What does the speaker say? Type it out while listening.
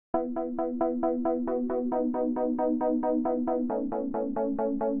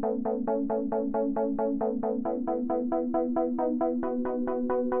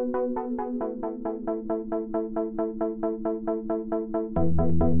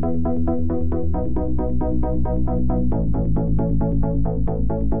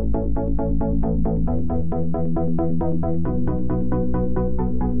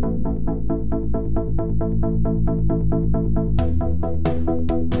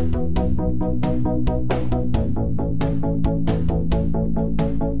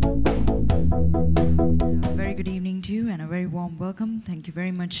Thank you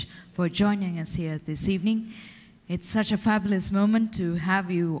very much for joining us here this evening. It's such a fabulous moment to have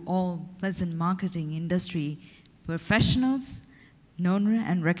you all pleasant marketing industry professionals, known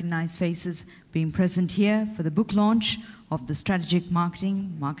and recognized faces being present here for the book launch of the Strategic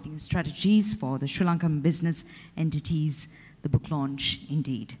Marketing Strategies for the Sri Lankan Business Entities, the book launch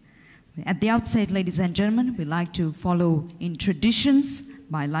indeed. At the outset, ladies and gentlemen, we'd like to follow in traditions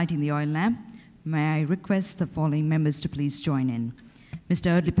by lighting the oil lamp. May I request the following members to please join in.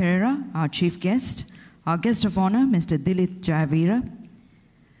 Mr. Erdly Pereira, our chief guest. Our guest of honor, Mr. Dilith Jayavira.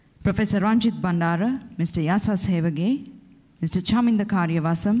 Professor Ranjith Bandara, Mr. Yasas Hevage, Mr. Chaminda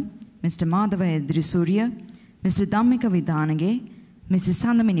Karyavasam, Mr. Madhava Edrisuriya, Mr. Dhammika Vidhanage, Mrs.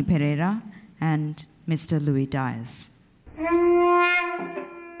 Sandamini Pereira, and Mr. Louis Dias.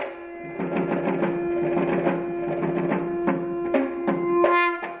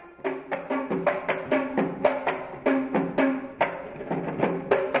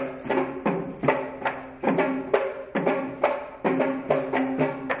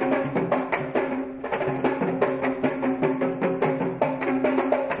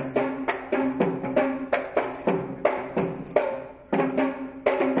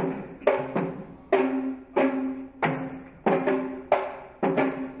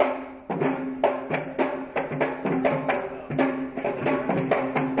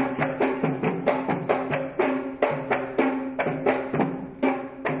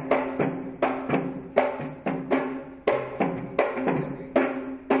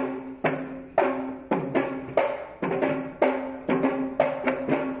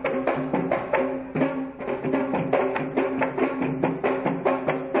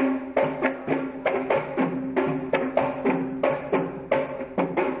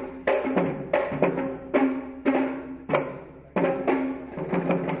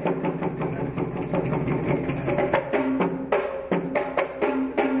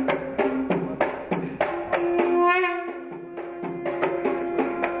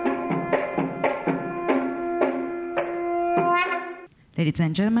 Ladies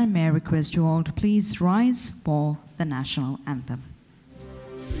and gentlemen, may I request you all to please rise for the national anthem.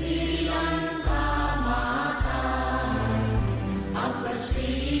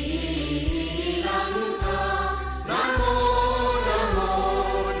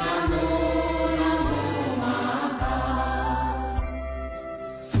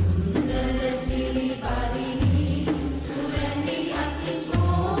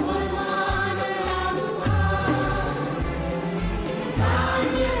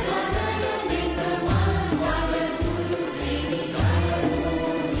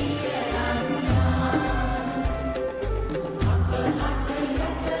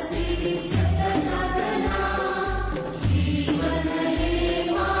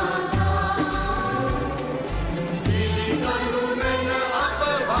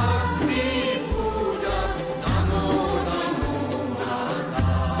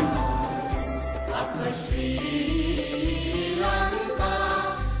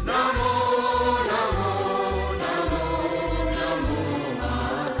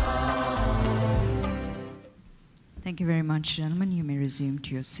 Thank you very much, gentlemen. You may resume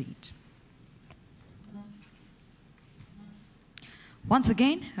to your seat. Once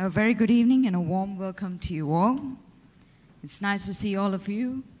again, a very good evening and a warm welcome to you all. It's nice to see all of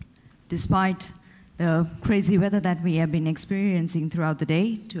you, despite the crazy weather that we have been experiencing throughout the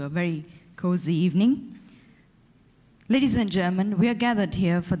day, to a very cozy evening. Ladies and gentlemen, we are gathered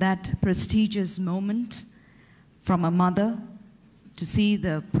here for that prestigious moment from a mother to see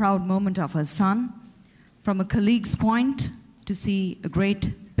the proud moment of her son, from a colleague's point to see a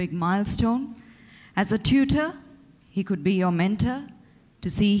great big milestone. As a tutor, he could be your mentor, to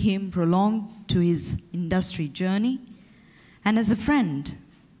see him prolong to his industry journey. And as a friend,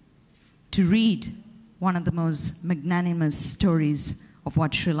 to read one of the most magnanimous stories of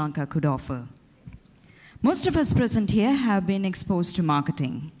what Sri Lanka could offer. Most of us present here have been exposed to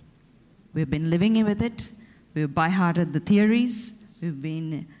marketing. We've been living with it. We've by-hearted the theories. We've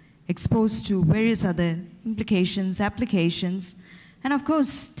been exposed to various other implications, applications, and of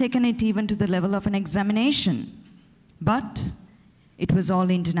course, taken it even to the level of an examination. But it was all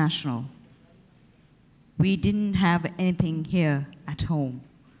international. We didn't have anything here at home.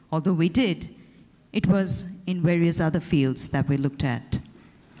 Although we did, it was in various other fields that we looked at.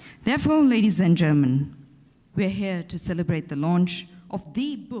 Therefore, ladies and gentlemen, we're here to celebrate the launch of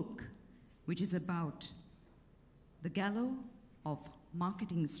the book, which is about the Gallo of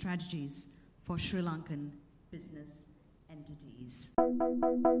marketing strategies for Sri Lankan business entities.